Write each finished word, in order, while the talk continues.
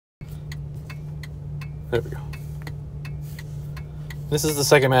There we go. This is the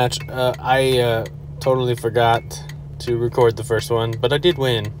second match. I totally forgot to record the first one, but I did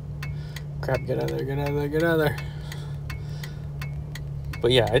win. Crap, get out of there, get out of there, get out of there.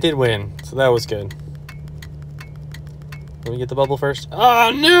 But yeah, I did win, so that was good. Let me get the bubble first.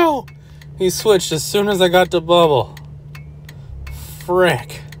 Oh, no! He switched as soon as I got the bubble.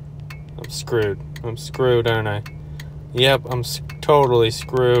 Frick. I'm screwed. I'm screwed, aren't I? Yep, I'm totally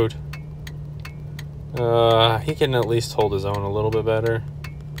screwed. He can at least hold his own a little bit better.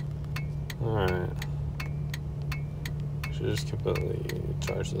 Alright. Should just completely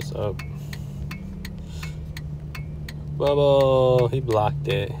charge this up. Bubble! He blocked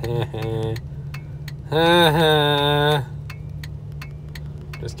it.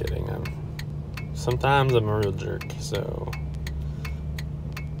 Just kidding. Sometimes I'm a real jerk, so...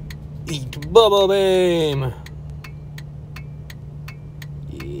 Eat bubble beam!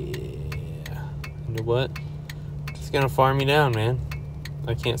 Yeah. You know what? Just gonna farm me down, man.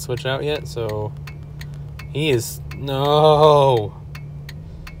 I can't switch out yet, so... He is... No!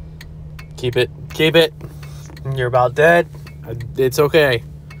 Keep it. Keep it! You're about dead. It's okay.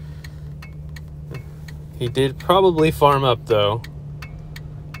 He did probably farm up, though.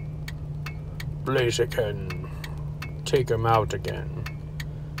 Blaziken. Take him out again.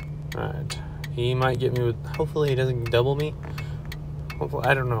 Alright. He might get me with... Hopefully he doesn't double me. Hopefully,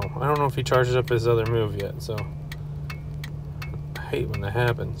 I don't know. I don't know if he charges up his other move yet, so... I hate when that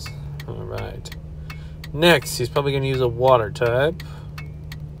happens. Alright. Next, he's probably going to use a water type.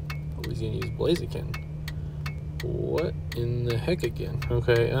 Oh, he's going to use Blaziken. What in the heck again?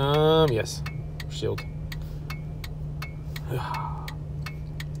 Okay, yes. Shield. I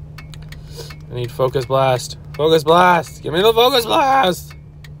need Focus Blast. Focus Blast! Give me the Focus Blast!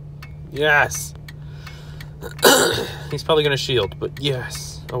 Yes! He's probably going to shield, but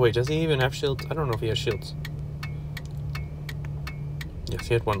yes. Oh, wait, does he even have shields? I don't know if he has shields. Yes,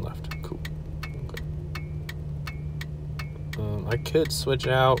 he had one left. Cool. Okay. I could switch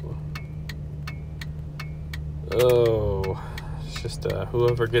out. Oh, it's just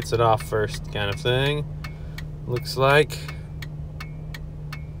whoever gets it off first kind of thing. Looks like.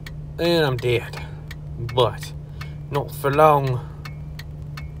 And I'm dead. But not for long.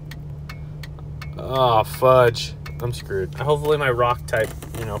 Oh, fudge. I'm screwed. Hopefully my rock type,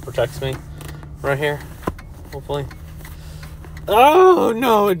 protects me right here. Hopefully. Oh,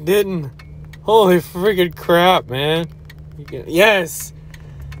 no, it didn't. Holy freaking crap, man. Yes.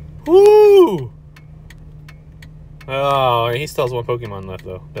 Woo! Oh, he still has one Pokemon left,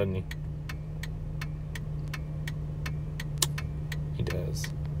 though, doesn't he? He does.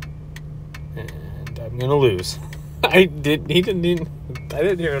 And I'm gonna lose. I didn't even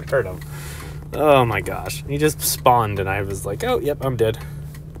hurt him. Oh my gosh. He just spawned, and I was like, oh, yep, I'm dead.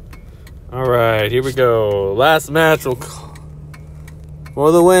 Alright, here we go. Last match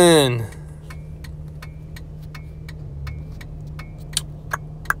for the win.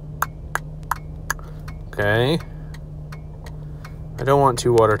 Okay. I don't want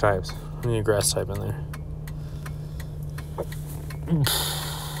two water types. I need a grass type in there.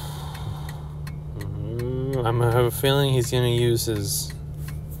 I have a feeling he's going to use his...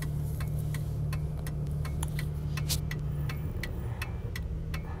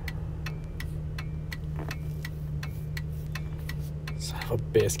 Son of a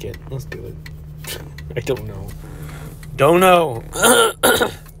biscuit. Let's do it. I don't know. Don't know.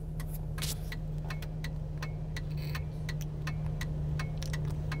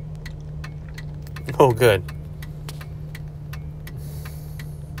 Oh, good.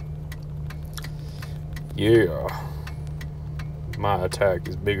 Yeah. My attack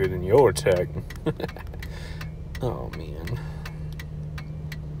is bigger than your attack. Oh, man.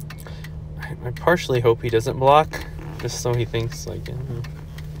 I partially hope he doesn't block, just so he thinks, like...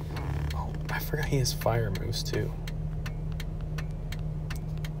 Oh, I forgot he has fire moves, too.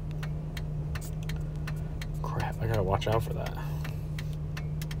 Crap, I gotta watch out for that.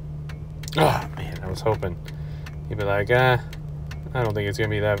 Oh, man, I was hoping he'd be like, I don't think it's going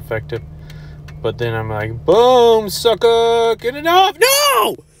to be that effective. But then I'm like, boom, sucker, get it off.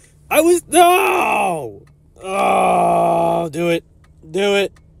 No! No! Oh, do it. Do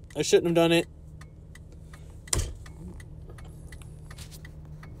it. I shouldn't have done it.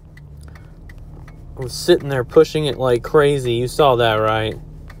 I was sitting there pushing it like crazy. You saw that, right?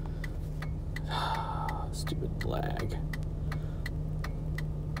 Stupid lag.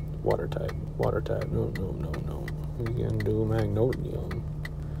 Water type. Water type. No. We can do Magnolium.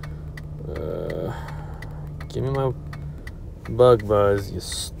 Give me my Bug Buzz, you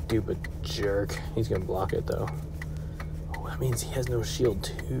stupid jerk. He's gonna block it, though. Oh, that means he has no shield,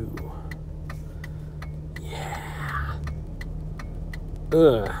 too. Yeah.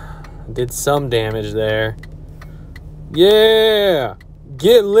 Ugh. Did some damage there. Yeah.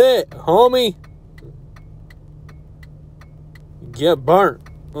 Get lit, homie. Get burnt.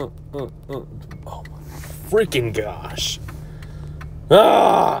 Oh my freaking gosh.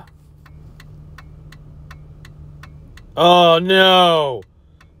 Ah. Oh no.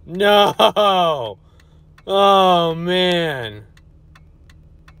 No. Oh man.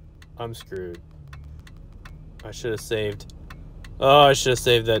 I'm screwed. I should have saved. Oh, I should have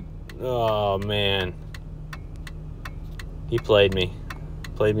saved that. Oh man. He played me.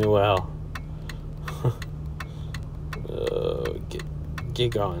 Played me well.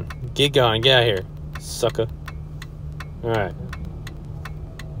 Get gone. Get gone. Get out of here, sucker. Alright.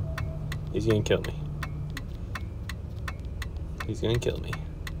 He's gonna kill me. He's gonna kill me.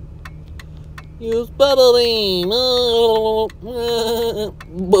 Use bubble beam.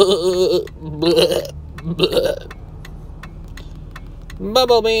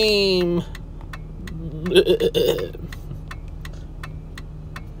 Bubble beam.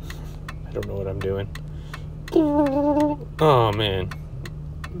 I don't know what I'm doing. Oh man.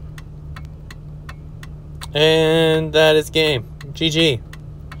 And that is game. GG.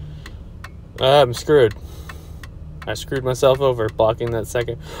 I'm screwed. I screwed myself over blocking that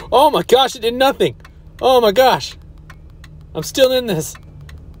second. Oh my gosh, it did nothing. Oh my gosh. I'm still in this.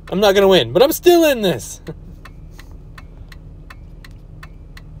 I'm not going to win, but I'm still in this.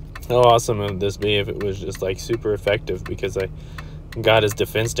 How awesome would this be if it was just like super effective because I got his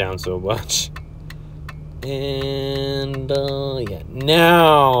defense down so much. And yeah,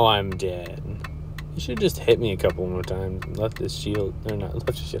 now I'm dead. You should just hit me a couple more times. Left his shield, or not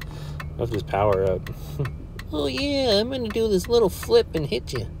left his shield, left his power up. Oh yeah, I'm gonna do this little flip and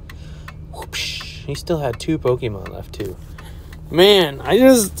hit you. Whoopsh. He still had 2 Pokemon left too. Man, I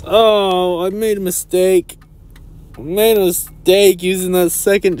made a mistake. I made a mistake using that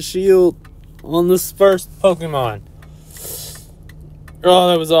second shield on this first Pokemon. Oh,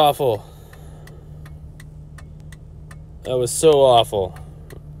 that was awful. That was so awful.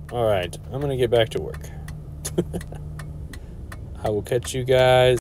 Alright, I'm gonna get back to work. I will catch you guys